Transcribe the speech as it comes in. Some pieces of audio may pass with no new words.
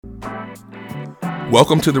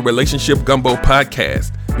Welcome to the Relationship Gumbo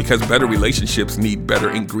Podcast, because better relationships need better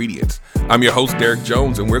ingredients. I'm your host, Derek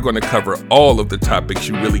Jones, and we're going to cover all of the topics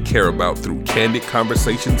you really care about through candid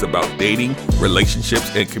conversations about dating,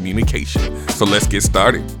 relationships, and communication. So let's get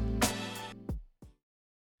started.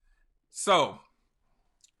 So,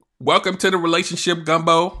 welcome to the Relationship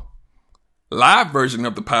Gumbo live version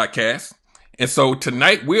of the podcast. And so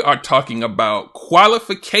tonight we are talking about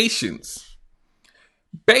qualifications,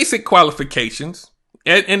 basic qualifications.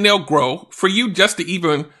 And they'll grow for you just to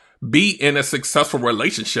even be in a successful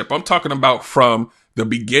relationship. I'm talking about from the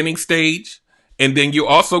beginning stage. And then you're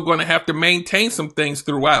also going to have to maintain some things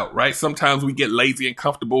throughout, right? Sometimes we get lazy and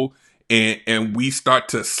comfortable and we start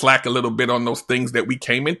to slack a little bit on those things that we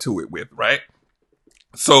came into it with, right?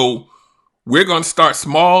 So we're going to start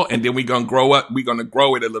small and then we're going to grow up. We're going to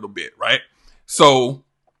grow it a little bit, right? So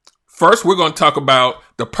first, we're going to talk about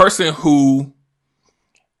the person who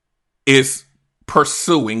is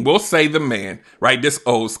pursuing, we'll say the man, right? This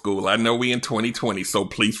old school. I know we in 2020, so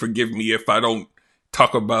please forgive me if I don't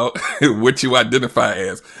talk about what you identify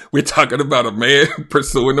as. We're talking about a man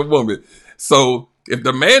pursuing a woman. So if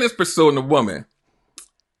the man is pursuing a woman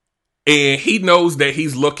and he knows that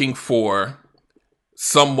he's looking for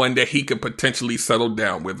someone that he could potentially settle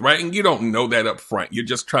down with, right? And you don't know that up front. You're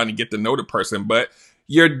just trying to get to know the person, but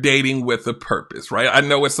you're dating with a purpose, right? I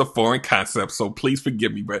know it's a foreign concept, so please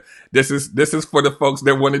forgive me, but this is for the folks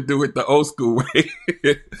that want to do it the old school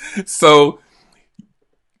way. So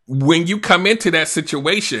when you come into that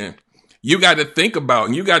situation, you got to think about,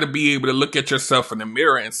 and you got to be able to look at yourself in the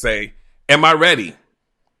mirror and say, am I ready?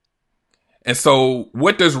 And so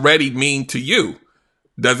what does ready mean to you?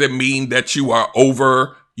 Does it mean that you are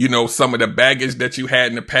over, some of the baggage that you had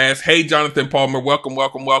in the past? Hey, Jonathan Palmer,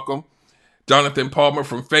 welcome. Jonathan Palmer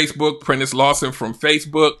from Facebook, Prentice Lawson from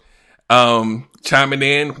Facebook, chiming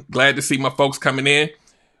in. Glad to see my folks coming in.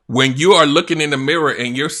 When you are looking in the mirror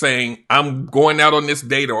and you're saying, I'm going out on this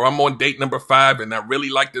date or I'm on date number 5 and I really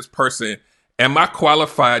like this person, am I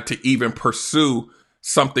qualified to even pursue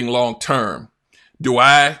something long term? Do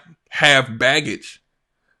I have baggage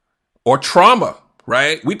or trauma,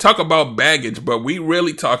 right? We talk about baggage, but we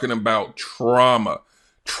really talking about trauma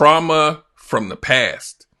from the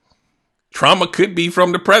past. Trauma could be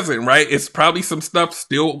from the present, right? It's probably some stuff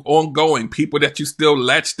still ongoing, people that you still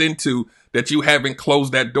latched into that you haven't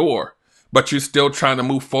closed that door, but you're still trying to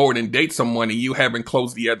move forward and date someone and you haven't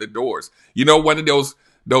closed the other doors. One of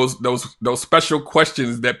those special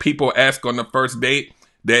questions that people ask on the first date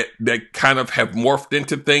that kind of have morphed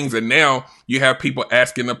into things. And now you have people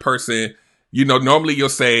asking the person, normally you'll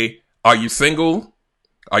say, are you single?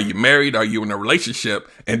 Are you married? Are you in a relationship?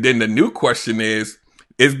 And then the new question is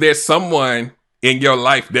there someone in your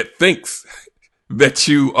life that thinks that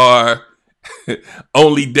you are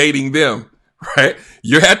only dating them, right?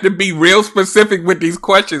 You have to be real specific with these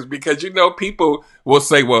questions because, people will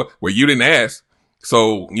say, well, you didn't ask.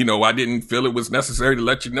 So, I didn't feel it was necessary to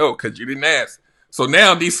let you know because you didn't ask. So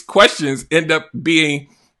now these questions end up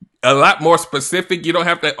being a lot more specific. You don't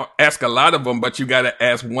have to ask a lot of them, but you got to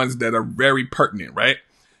ask ones that are very pertinent, right?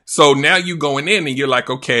 So now you going in and you're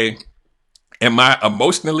like, okay, am I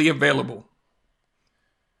emotionally available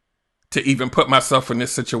to even put myself in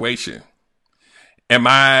this situation? Am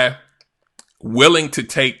I willing to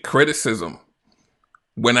take criticism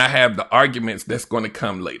when I have the arguments that's going to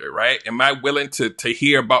come later, right? Am I willing to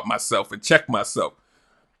hear about myself and check myself?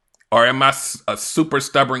 Or am I a super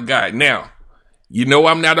stubborn guy? Now,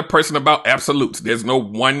 I'm not a person about absolutes. There's no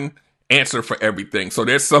one answer for everything. So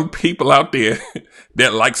there's some people out there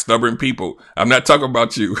that like stubborn people. I'm not talking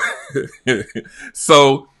about you.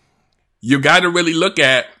 So you got to really look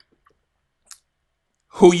at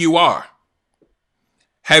who you are.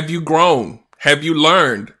 Have you grown? Have you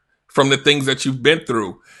learned from the things that you've been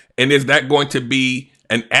through? And is that going to be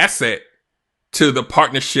an asset to the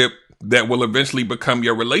partnership that will eventually become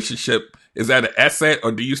your relationship? Is that an asset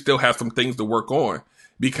or do you still have some things to work on?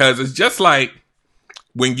 Because it's just like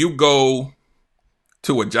when you go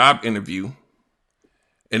to a job interview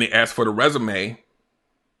and they ask for the resume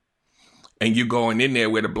and you going in there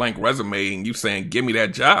with a blank resume and you saying, give me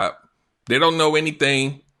that job. They don't know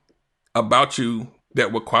anything about you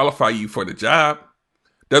that would qualify you for the job.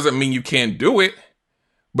 Doesn't mean you can't do it,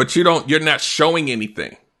 but you're not showing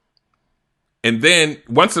anything. And then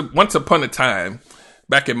once upon a time,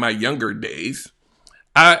 back in my younger days,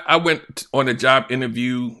 I went on a job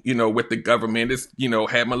interview, with the government. It's,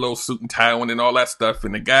 had my little suit and tie on and all that stuff.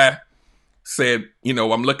 And the guy said,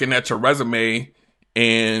 I'm looking at your resume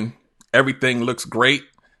and everything looks great,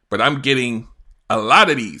 but I'm getting a lot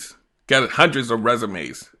of these, got hundreds of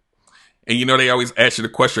resumes. And you know, they always ask you the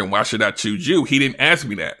question, why should I choose you? He didn't ask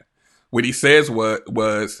me that. What he says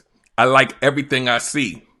was I like everything I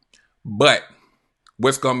see, but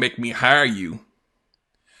what's going to make me hire you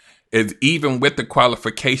is even with the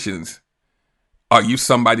qualifications, are you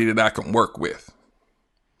somebody that I can work with?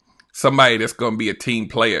 Somebody that's going to be a team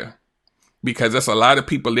player? Because there's a lot of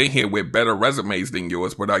people in here with better resumes than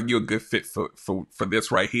yours, but are you a good fit for this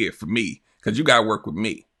right here, for me? Because you got to work with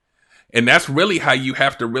me. And that's really how you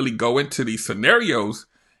have to really go into these scenarios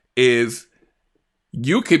is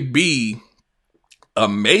you could be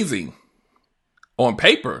amazing on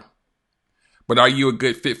paper, but are you a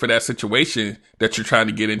good fit for that situation that you're trying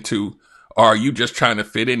to get into? Or are you just trying to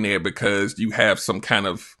fit in there because you have some kind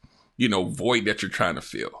of, void that you're trying to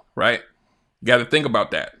fill, right? You got to think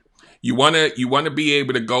about that. You want to be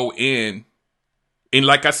able to go in, and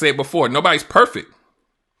like I said before, nobody's perfect,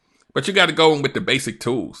 but you got to go in with the basic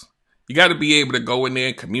tools. You got to be able to go in there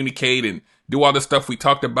and communicate and do all the stuff we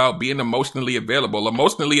talked about, being emotionally available.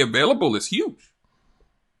 Emotionally available is huge,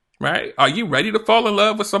 right? Are you ready to fall in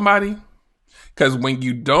love with somebody? Because when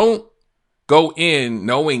you don't go in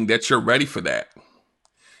knowing that you're ready for that,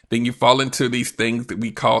 then you fall into these things that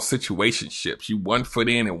we call situationships. You 1 foot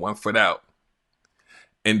in and 1 foot out.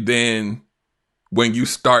 And then when you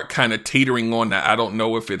start kind of teetering on that, I don't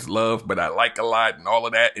know if it's love, but I like a lot and all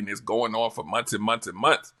of that, and it's going on for months and months and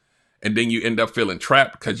months. And then you end up feeling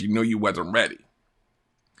trapped because you knew you wasn't ready.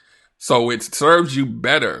 So it serves you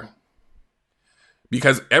better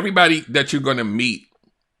because everybody that you're going to meet,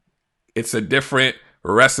 it's a different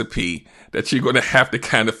recipe that you're going to have to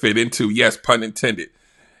kind of fit into. Yes, pun intended.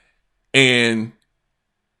 And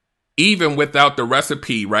even without the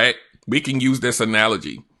recipe, right? We can use this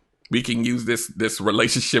analogy. We can use this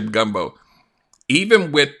relationship gumbo.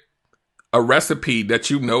 Even with a recipe that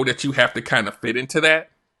you know that you have to kind of fit into that.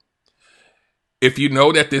 If you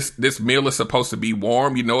know that this meal is supposed to be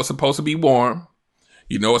warm, you know it's supposed to be warm.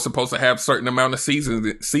 You know it's supposed to have certain amount of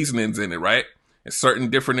seasonings in it, right? And certain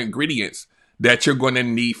different ingredients that you're going to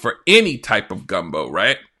need for any type of gumbo,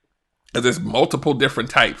 right? Because there's multiple different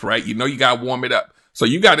types, right? You know you got to warm it up. So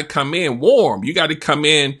you got to come in warm. You got to come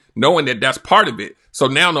in knowing that that's part of it. So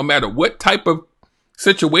now no matter what type of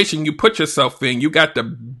situation you put yourself in, you got the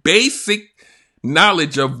basic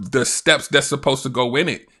knowledge of the steps that's supposed to go in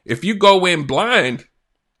it. If you go in blind,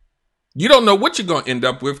 you don't know what you're going to end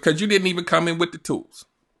up with because you didn't even come in with the tools.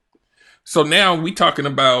 So now we talking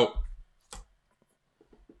about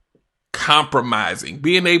compromising,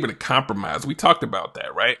 being able to compromise. We talked about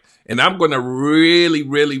that, right? And I'm going to really,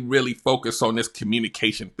 really, really focus on this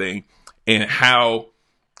communication thing and how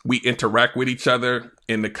we interact with each other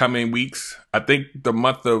in the coming weeks. I think the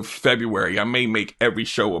month of February, I may make every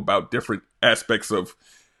show about different aspects of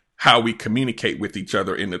how we communicate with each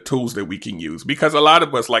other and the tools that we can use. Because a lot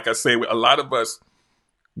of us, like I say, a lot of us,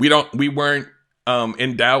 we weren't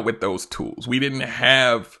endowed with those tools. We didn't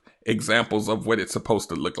have examples of what it's supposed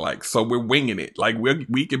to look like. So we're winging it. Like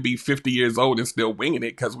we could be 50 years old and still winging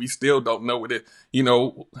it because we still don't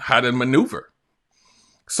know how to maneuver.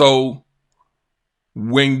 So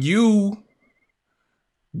when you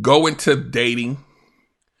go into dating,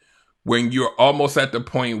 when you're almost at the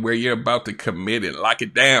point where you're about to commit and lock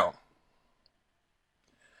it down,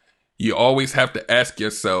 you always have to ask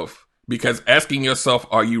yourself, because asking yourself,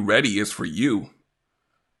 are you ready, is for you.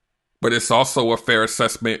 But it's also a fair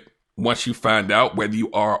assessment once you find out whether you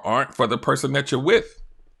are or aren't for the person that you're with.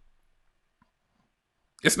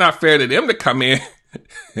 It's not fair to them to come in,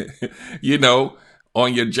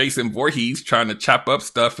 on your Jason Voorhees trying to chop up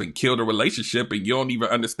stuff and kill the relationship and you don't even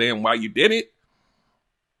understand why you did it.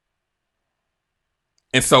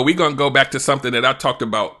 And so we're going to go back to something that I talked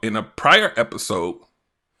about in a prior episode,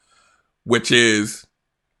 which is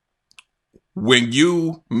when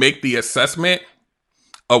you make the assessment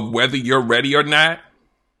of whether you're ready or not,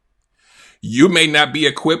 you may not be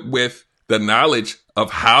equipped with the knowledge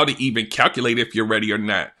of how to even calculate if you're ready or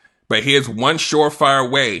not. But here's one surefire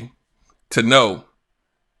way to know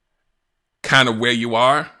kind of where you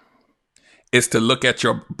are, is to look at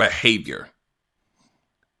your behavior.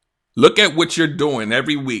 Look at what you're doing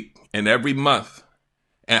every week and every month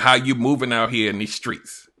and how you're moving out here in these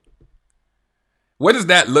streets. What does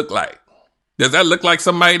that look like? Does that look like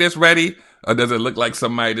somebody that's ready, or does it look like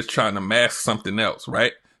somebody that's trying to mask something else,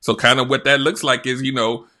 right? So kind of what that looks like is,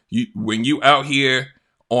 when you out here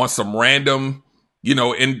on some random,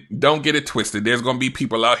 and don't get it twisted. There's going to be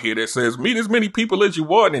people out here that says, meet as many people as you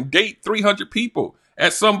want and date 300 people.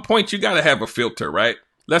 At some point, you got to have a filter, right?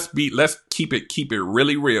 Let's keep it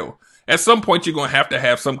really real. At some point, you're going to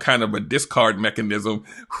have some kind of a discard mechanism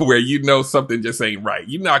where something just ain't right.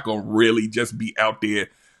 You're not going to really just be out there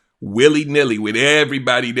willy-nilly with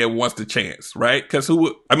everybody that wants the chance, right? Because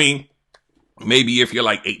maybe if you're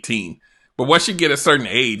like 18, but once you get a certain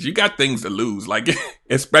age, you got things to lose, like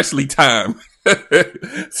especially time.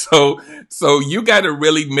 So you got to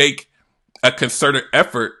really make a concerted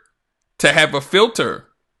effort to have a filter.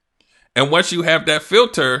 And once you have that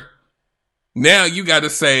filter, now you got to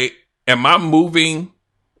say, am I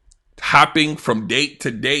hopping from date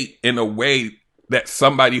to date in a way that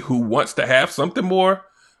somebody who wants to have something more?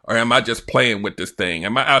 Or am I just playing with this thing?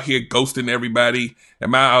 Am I out here ghosting everybody?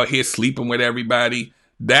 Am I out here sleeping with everybody?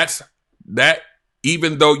 That,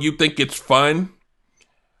 even though you think it's fun,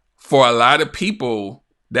 for a lot of people,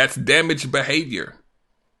 that's damaged behavior.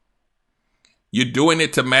 You're doing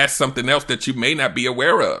it to mask something else that you may not be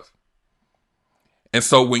aware of. And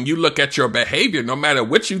so when you look at your behavior, no matter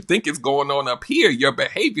what you think is going on up here, your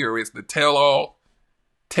behavior is the tell-all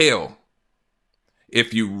tale.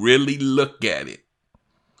 If you really look at it.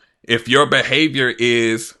 If your behavior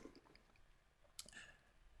is,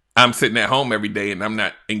 I'm sitting at home every day and I'm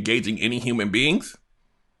not engaging any human beings,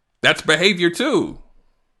 that's behavior too.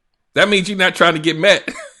 That means you're not trying to get met.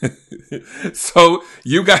 So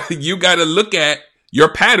you got to look at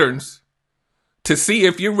your patterns to see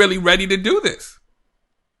if you're really ready to do this.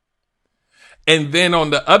 And then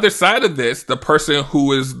on the other side of this, the person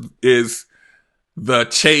who is the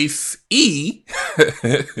chasee,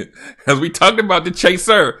 as we talked about the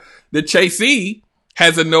chaser, the chasee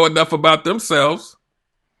has to know enough about themselves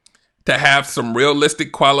to have some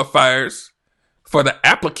realistic qualifiers for the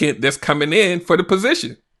applicant that's coming in for the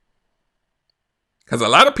position. Because a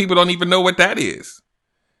lot of people don't even know what that is.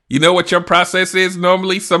 You know what your process is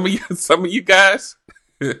normally? Some of you guys,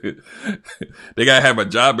 they gotta have a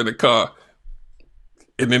job in a car.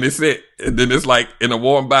 And then it's it. And then it's like in a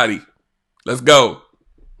warm body. Let's go.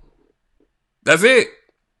 That's it.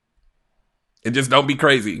 And just don't be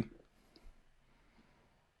crazy.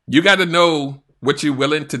 You got to know what you're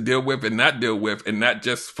willing to deal with and not deal with, and not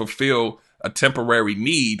just fulfill a temporary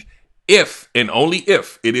need if and only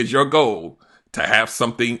if it is your goal to have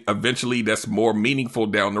something eventually that's more meaningful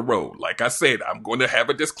down the road. Like I said, I'm going to have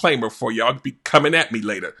a disclaimer for y'all be coming at me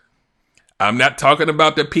later. I'm not talking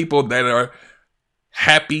about the people that are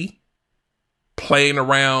happy playing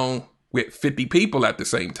around with 50 people at the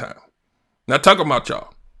same time. Not talking about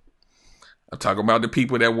y'all. I'm talking about the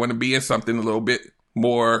people that want to be in something a little bit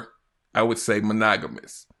more, I would say,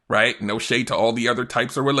 monogamous, right? No shade to all the other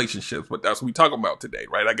types of relationships, but that's what we're talking about today,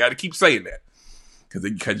 right? I got to keep saying that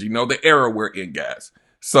because you know the era we're in, guys.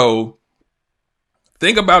 So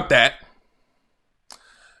think about that.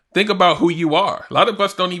 Think about who you are. A lot of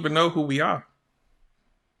us don't even know who we are.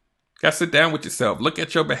 Got to sit down with yourself. Look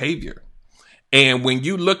at your behavior. And when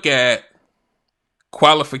you look at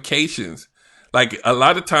qualifications, like a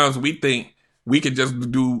lot of times we think we can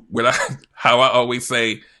just do how I always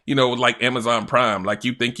say, like Amazon Prime. Like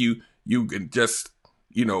you think you can just,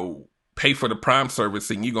 pay for the Prime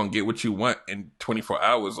service and you're going to get what you want in 24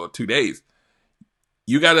 hours or 2 days.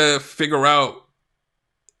 You got to figure out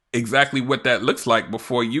exactly what that looks like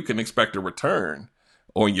before you can expect a return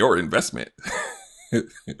on your investment.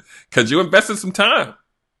 Because you invested some time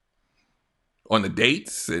on the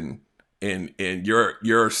dates and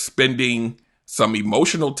you're spending some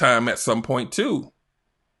emotional time at some point too.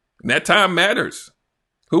 And that time matters.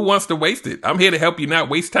 Who wants to waste it? I'm here to help you not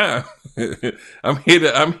waste time. I'm here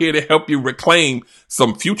to help you reclaim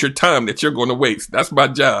some future time that you're going to waste. That's my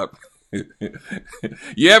job.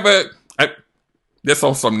 This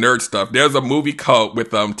on some nerd stuff. There's a movie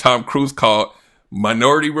with Tom Cruise called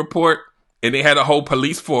Minority Report, and they had a whole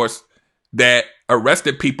police force that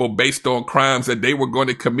arrested people based on crimes that they were going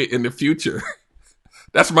to commit in the future.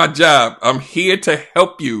 That's my job. I'm here to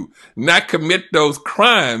help you not commit those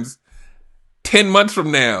crimes 10 months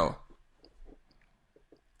from now.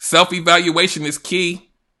 Self-evaluation is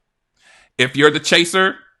key. If you're the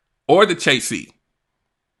chaser or the chasee,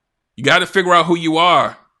 you got to figure out who you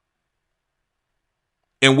are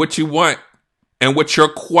and what you want and what your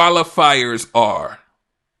qualifiers are.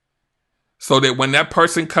 So that when that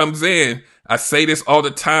person comes in, I say this all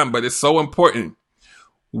the time, but it's so important.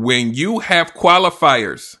 When you have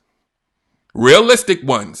qualifiers, realistic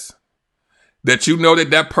ones, that you know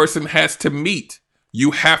that person has to meet,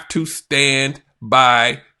 you have to stand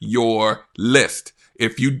by your list.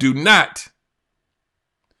 If you do not,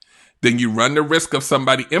 then you run the risk of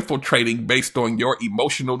somebody infiltrating based on your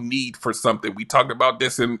emotional need for something. We talked about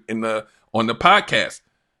this on the podcast.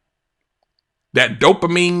 That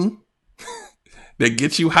dopamine that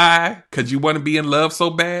gets you high because you want to be in love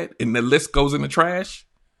so bad, and the list goes in the trash.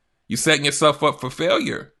 You're setting yourself up for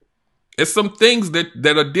failure. It's some things that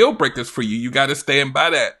are deal breakers for you. You got to stand by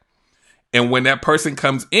that. And when that person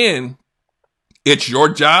comes in, it's your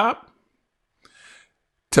job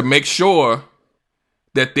to make sure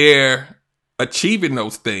that they're achieving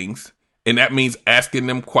those things. And that means asking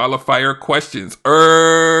them qualifier questions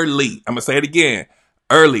early. I'm going to say it again.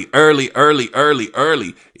 Early.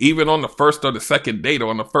 Even on the first or the second date or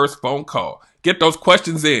on the first phone call. Get those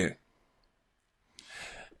questions in.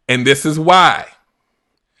 And this is why.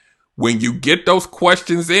 When you get those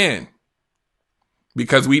questions in,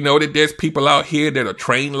 because we know that there's people out here that are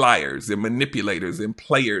trained liars and manipulators and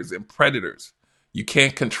players and predators. You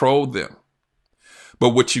can't control them. But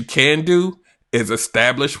what you can do is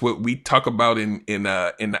establish what we talk about in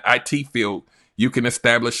the IT field. You can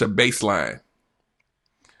establish a baseline.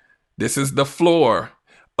 This is the floor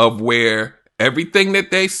of where everything that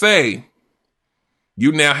they say,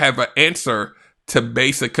 you now have an answer to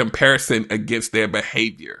base a comparison against their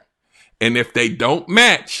behavior. And if they don't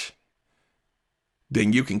match,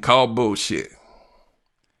 then you can call bullshit.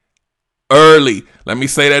 Early. Let me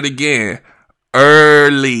say that again.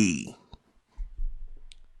 Early.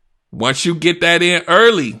 Once you get that in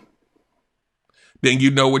early, then you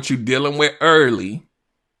know what you're dealing with early.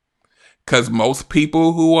 Because most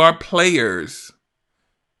people who are players,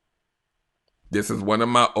 this is one of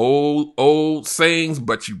my old sayings,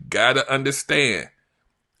 but you gotta understand,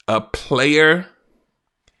 a player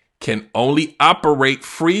can only operate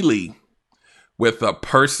freely with a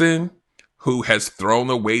person who has thrown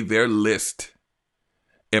away their list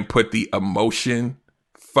and put the emotion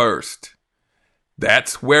first.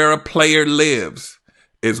 That's where a player lives,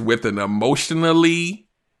 is with an emotionally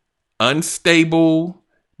unstable,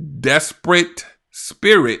 desperate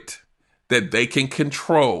spirit that they can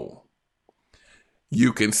control.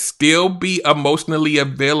 You can still be emotionally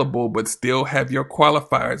available, but still have your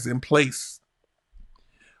qualifiers in place.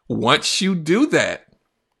 Once you do that,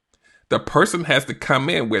 the person has to come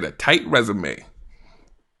in with a tight resume,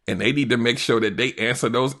 and they need to make sure that they answer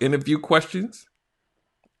those interview questions,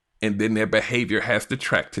 and then their behavior has to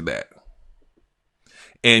track to that.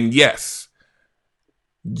 And yes,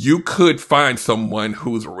 you could find someone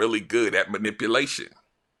who's really good at manipulation,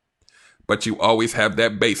 but you always have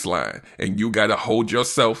that baseline, and you got to hold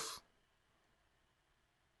yourself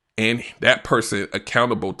and that person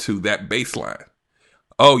accountable to that baseline.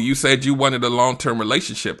 Oh, you said you wanted a long-term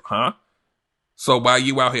relationship, huh? So why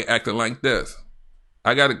you out here acting like this?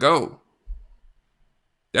 I gotta go.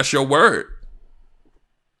 That's your word.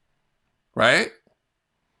 Right?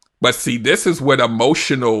 But see, this is what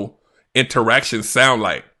emotional interactions sound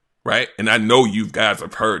like, right? And I know you guys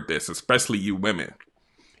have heard this, especially you women.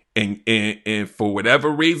 And for whatever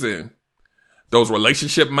reason, those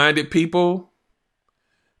relationship-minded people,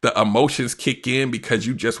 the emotions kick in because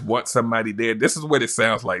you just want somebody there. This is what it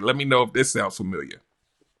sounds like. Let me know if this sounds familiar.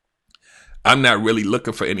 I'm not really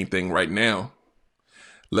looking for anything right now.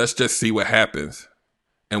 Let's just see what happens.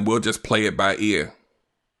 And we'll just play it by ear.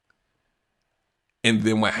 And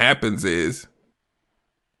then what happens is,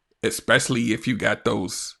 especially if you got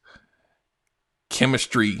those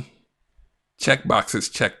chemistry check boxes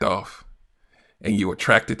checked off, and you're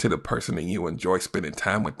attracted to the person and you enjoy spending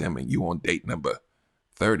time with them, and you on date number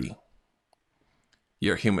 30,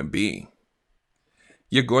 you're a human being.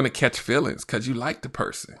 You're going to catch feelings because you like the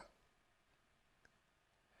person.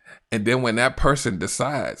 And then when that person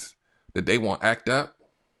decides that they want to act up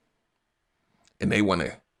and they want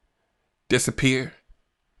to disappear,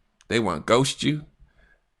 they want to ghost you,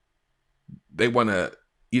 they want to,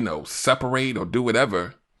 separate or do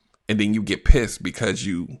whatever, and then you get pissed because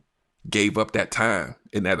you gave up that time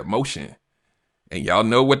and that emotion. And y'all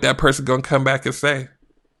know what that person gonna come back and say.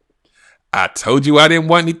 I told you I didn't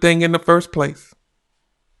want anything in the first place.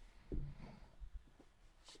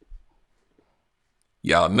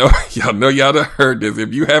 Y'all know y'all done heard this.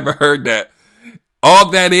 If you haven't heard that, all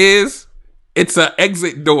that is, it's an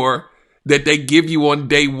exit door that they give you on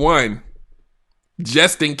day one,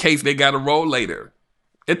 just in case they got to roll later.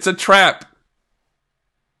 It's a trap.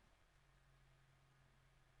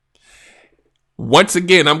 Once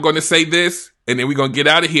again, I'm going to say this, and then we're going to get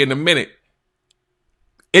out of here in a minute.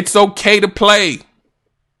 It's okay to play.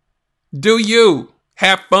 Do you.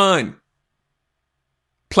 Have fun.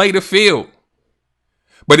 Play the field.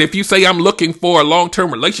 But if you say I'm looking for a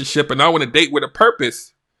long-term relationship and I want to date with a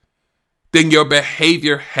purpose, then your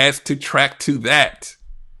behavior has to track to that.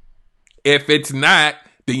 If it's not,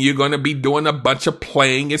 then you're going to be doing a bunch of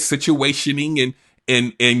playing and situationing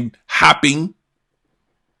and hopping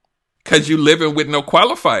because you're living with no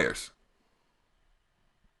qualifiers.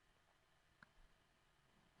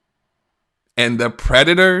 And the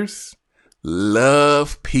predators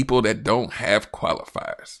love people that don't have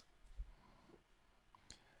qualifiers.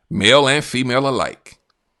 male and female alike.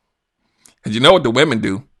 Because you know what the women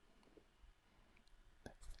do?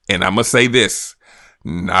 And I'm going to say this,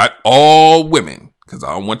 not all women, because I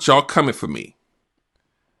don't want y'all coming for me.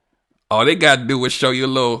 All they got to do is show you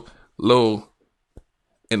a little,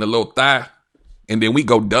 in the little thigh, and then we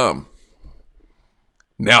go dumb.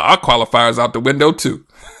 Now our qualifier's out the window too.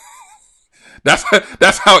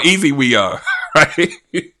 That's how easy we are, right?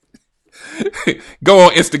 Go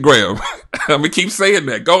on Instagram. I'm going to keep saying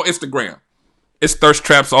that. Go on Instagram. It's thirst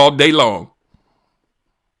traps all day long.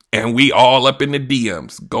 And we all up in the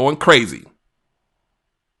DMs going crazy.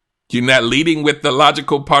 You're not leading with the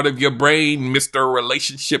logical part of your brain, Mr.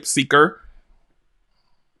 Relationship Seeker.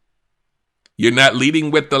 You're not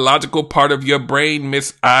leading with the logical part of your brain,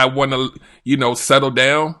 Miss I want to, settle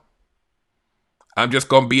down. I'm just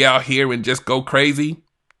going to be out here and just go crazy.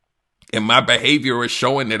 And my behavior is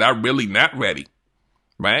showing that I'm really not ready,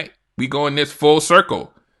 right? We go in this full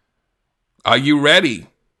circle. Are you ready?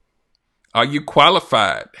 Are you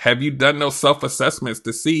qualified? Have you done those self-assessments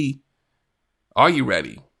to see, are you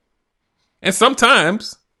ready? And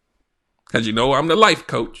sometimes, because I'm the life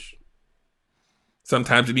coach,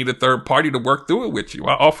 sometimes you need a third party to work through it with you.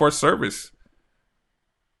 I offer a service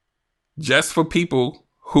just for people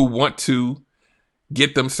who want to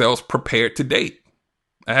get themselves prepared to date.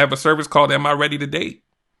 I have a service called Am I Ready to Date?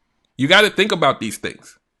 You got to think about these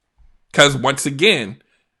things. Because once again,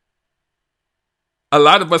 a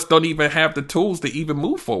lot of us don't even have the tools to even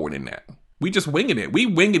move forward in that. We just winging it. We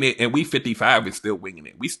winging it and we 55 and still winging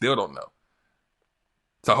it. We still don't know.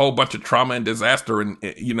 It's a whole bunch of trauma and disaster and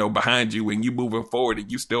behind you when you moving forward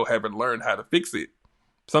and you still haven't learned how to fix it.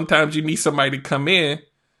 Sometimes you need somebody to come in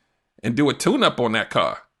and do a tune-up on that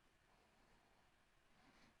car.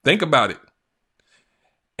 Think about it.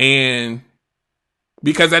 And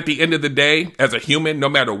because at the end of the day, as a human, no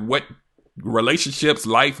matter what relationships,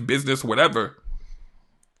 life, business, whatever,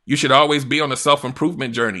 you should always be on a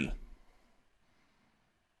self-improvement journey.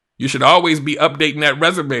 You should always be updating that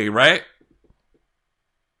resume, right?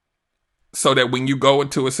 So that when you go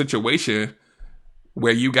into a situation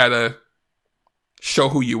where you got to show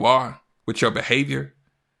who you are with your behavior,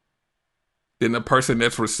 then the person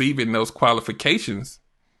that's receiving those qualifications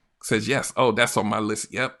says, yes, oh, that's on my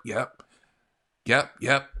list. Yep.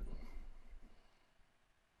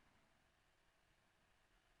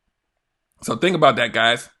 So think about that,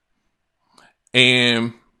 guys.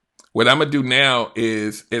 And what I'm going to do now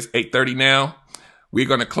is it's 8:30 now. We're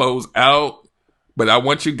going to close out. But I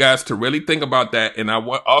want you guys to really think about that. And I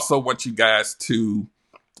also want you guys to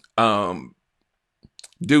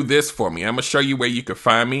do this for me. I'm going to show you where you can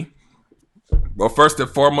find me. Well, first and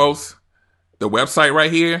foremost, the website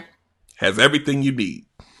right here has everything you need.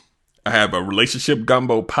 I have a Relationship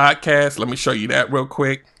Gumbo podcast. Let me show you that real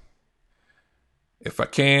quick, if I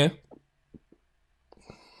can.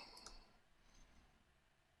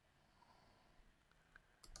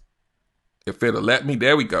 If it'll let me,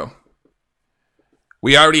 there we go.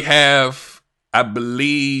 We already have, I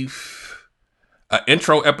believe, an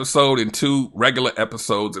intro episode and 2 regular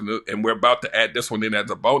episodes, and we're about to add this one in as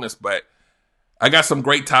a bonus, but I got some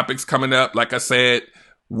great topics coming up. Like I said,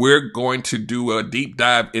 we're going to do a deep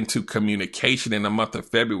dive into communication in the month of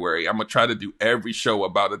February. I'm going to try to do every show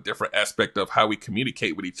about a different aspect of how we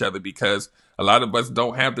communicate with each other because a lot of us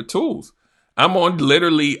don't have the tools. I'm on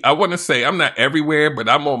literally, I want to say I'm not everywhere, but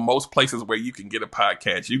I'm on most places where you can get a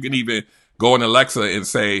podcast. You can even go on Alexa and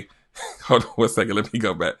say, hold on 1 second, let me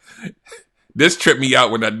go back. This tripped me out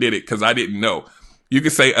when I did it because I didn't know. You can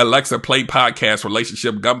say, Alexa, play podcast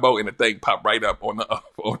Relationship Gumbo, and the thing pop right up on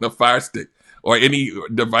the Fire Stick or any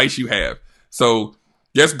device you have. So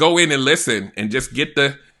just go in and listen and just get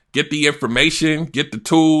the information, get the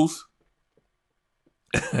tools.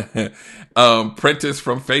 Prentice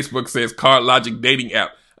from Facebook says Card Logic dating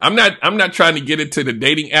app. I'm not trying to get into the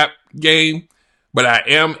dating app game, but I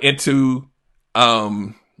am into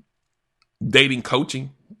dating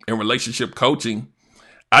coaching and relationship coaching.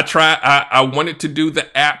 I wanted to do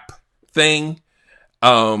the app thing,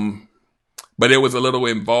 but it was a little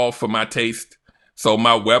involved for my taste. So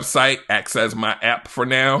my website acts as my app for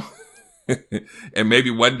now. And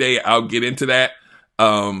maybe one day I'll get into that.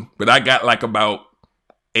 But I got like about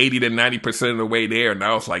 80 to 90% of the way there. And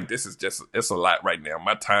I was like, it's a lot right now.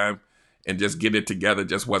 My time and just get it together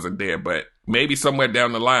just wasn't there. But maybe somewhere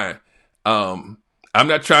down the line. I'm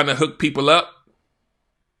not trying to hook people up.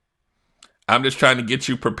 I'm just trying to get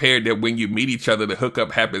you prepared that when you meet each other, the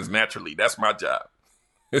hookup happens naturally. That's my job.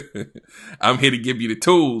 I'm here to give you the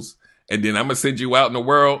tools, and then I'm going to send you out in the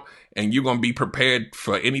world, and you're going to be prepared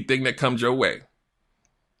for anything that comes your way.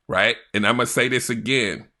 Right? And I'm going to say this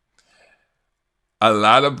again. a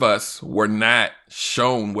lot of us were not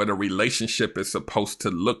shown what a relationship is supposed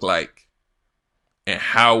to look like and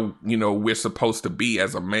how, we're supposed to be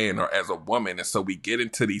as a man or as a woman. And so we get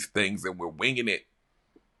into these things and we're winging it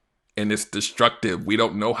and it's destructive. We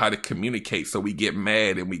don't know how to communicate. So we get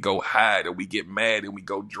mad and we go hide, or we get mad and we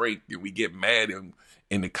go drink, and we get mad and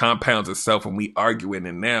in the compounds itself and we arguing.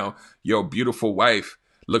 And now your beautiful wife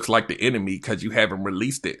looks like the enemy because you haven't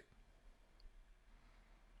released it.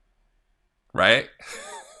 Right?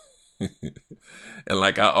 And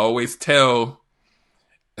like I always tell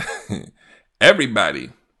everybody,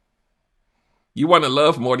 you want to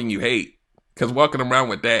love more than you hate, because walking around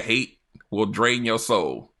with that hate will drain your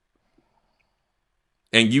soul.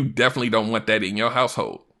 And you definitely don't want that in your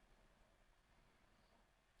household.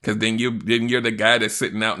 Because then you're the guy that's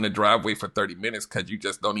sitting out in the driveway for 30 minutes because you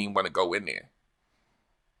just don't even want to go in there.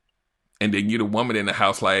 And then you're the woman in the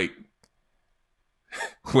house like,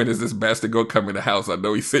 when is this bastard gonna come in the house? I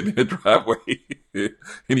know he's sitting in the driveway.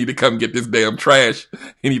 He need to come get this damn trash.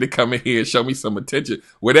 He need to come in here and show me some attention.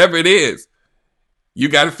 Whatever it is, you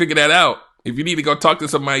got to figure that out. If you need to go talk to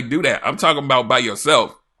somebody, do that. I'm talking about by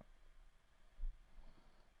yourself.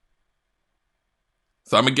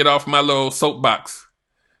 So I'm going to get off my little soapbox.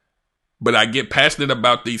 But I get passionate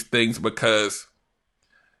about these things because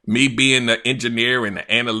me being the engineer and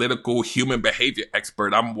the analytical human behavior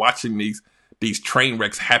expert, I'm watching these train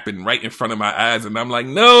wrecks happen right in front of my eyes. And I'm like,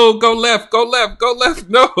 no, go left, go left, go left.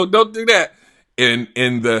 No, don't do that. And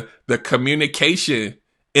the communication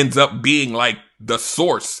ends up being like the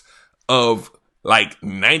source of like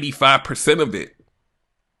 95% of it.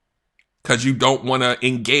 Because you don't want to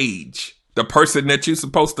engage the person that you're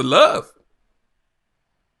supposed to love.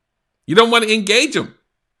 You don't want to engage them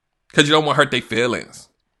because you don't want to hurt their feelings.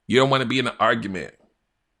 You don't want to be in an argument.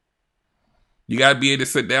 You got to be able to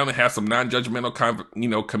sit down and have some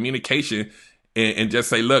non-judgmental, communication and just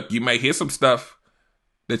say, look, you might hear some stuff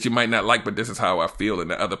that you might not like, but this is how I feel.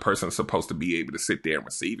 And the other person is supposed to be able to sit there and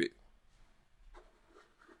receive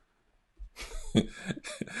it.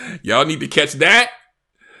 Y'all need to catch that,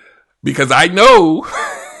 because I know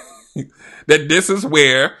that this is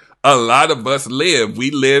where a lot of us live.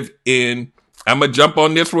 We live in, I'm going to jump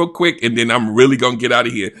on this real quick and then I'm really going to get out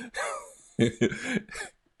of here.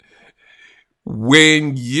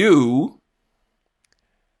 When you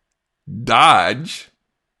dodge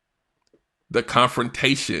the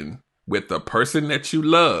confrontation with the person that you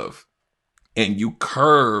love and you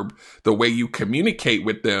curb the way you communicate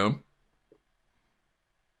with them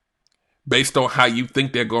based on how you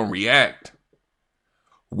think they're going to react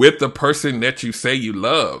with the person that you say you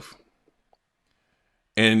love.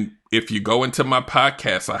 And if you go into my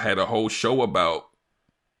podcast, I had a whole show about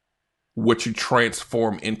what you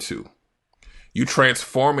transform into. You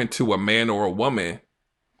transform into a man or a woman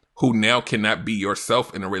who now cannot be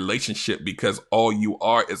yourself in a relationship because all you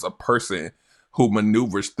are is a person who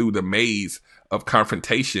maneuvers through the maze of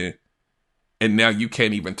confrontation. And now you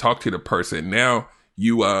can't even talk to the person. Now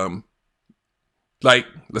you, I'm going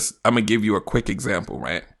to give you a quick example,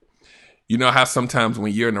 right? You know how sometimes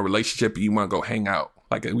when you're in a relationship, you want to go hang out.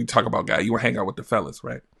 Like we talk about guys, you want to hang out with the fellas,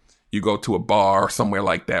 right? You go to a bar or somewhere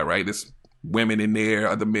like that, right? There's women in there,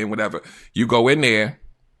 other men, whatever. You go in there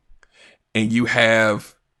and you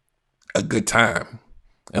have a good time.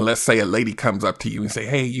 And let's say a lady comes up to you and say,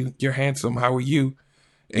 hey, you're handsome. How are you?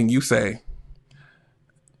 And you say,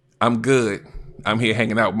 I'm good. I'm here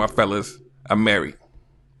hanging out with my fellas. I'm married.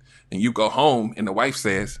 And you go home and the wife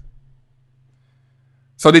says,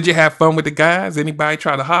 so did you have fun with the guys? Anybody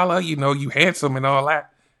try to holler? You know, you handsome and all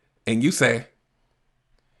that. And you say,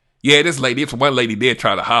 yeah, this one lady did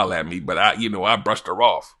try to holler at me, but I brushed her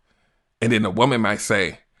off. And then the woman might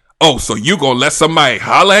say, oh, so you gonna let somebody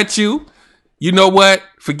holler at you? You know what?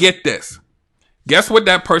 Forget this. Guess what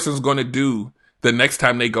that person's gonna do the next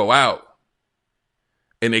time they go out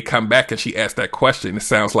and they come back and she asks that question? It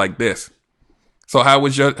sounds like this. So how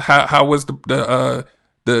was the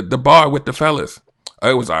bar with the fellas? Oh,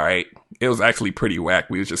 it was all right. It was actually pretty whack.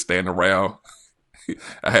 We was just standing around.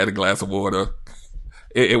 I had a glass of water.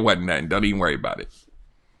 It wasn't nothing. Don't even worry about it.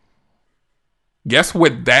 Guess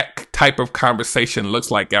what that type of conversation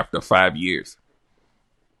looks like after 5 years?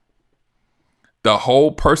 The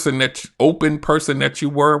whole open person that you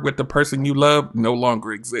were with the person you love no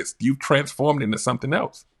longer exists. You've transformed into something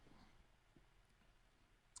else.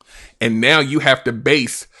 And now you have to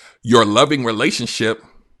base your loving relationship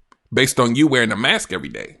based on you wearing a mask every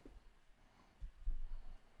day.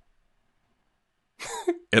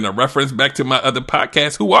 And a reference back to my other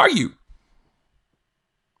podcast, who are you?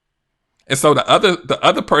 And so the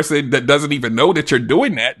other person that doesn't even know that you're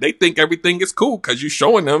doing that, they think everything is cool because you're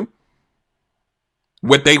showing them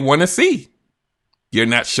what they want to see. You're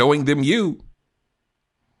not showing them you.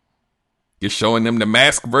 You're showing them the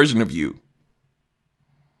masked version of you.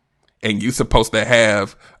 And you're supposed to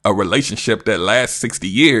have a relationship that lasts 60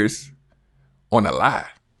 years on a lie.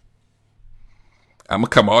 I'm going to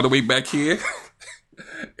come all the way back here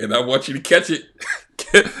and I want you to catch it.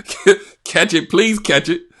 Catch it, please catch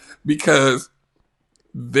it, because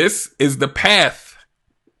this is the path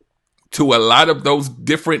to a lot of those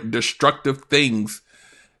different destructive things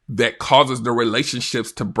that causes the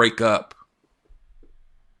relationships to break up.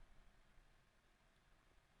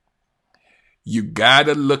 You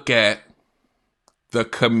gotta look at the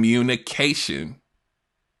communication,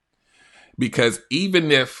 because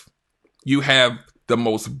even if you have the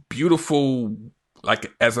most beautiful,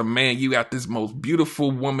 like as a man, you got this most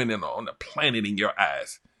beautiful woman on the planet in your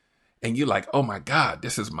eyes, and you're like, oh my God,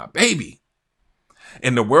 this is my baby.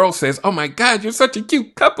 And the world says, oh my God, you're such a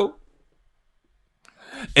cute couple.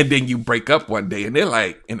 And then you break up one day and they're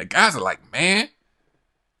like, and the guys are like, man,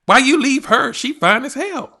 why you leave her? She fine as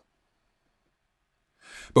hell.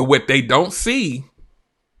 But what they don't see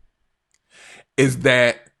is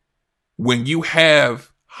that when you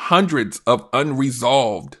have hundreds of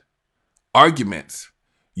unresolved arguments,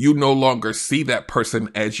 you no longer see that person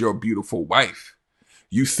as your beautiful wife.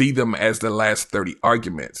 You see them as the last 30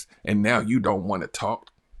 arguments. And now you don't want to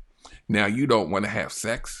talk. Now you don't want to have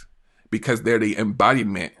sex, because they're the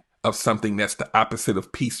embodiment of something that's the opposite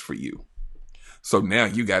of peace for you. So now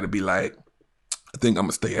you got to be like, I think I'm going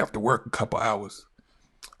to stay after work a couple hours.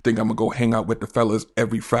 I think I'm going to go hang out with the fellas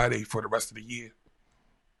every Friday for the rest of the year.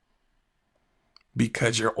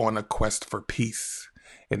 Because you're on a quest for peace.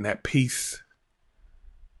 And that peace,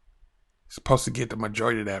 you're supposed to get the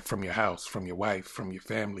majority of that from your house, from your wife, from your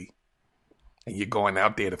family. And you're going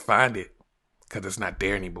out there to find it because it's not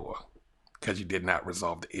there anymore. Because you did not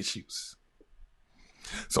resolve the issues.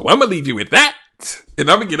 So I'm going to leave you with that. And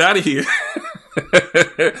I'm going to get out of here.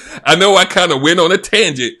 I know I kind of went on a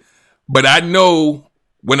tangent. But I know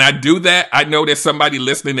when I do that, I know there's somebody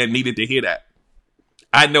listening that needed to hear that.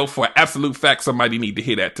 I know for absolute fact somebody need to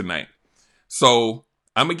hear that tonight. So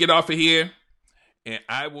I'm going to get off of here. And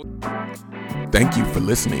I will. Thank you for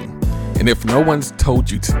listening. And if no one's told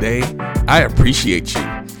you today, I appreciate you.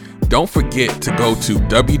 Don't forget to go to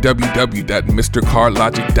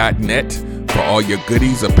www.mrcarlogic.net for all your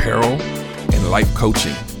goodies, apparel, and life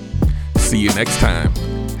coaching. See you next time.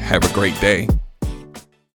 Have a great day.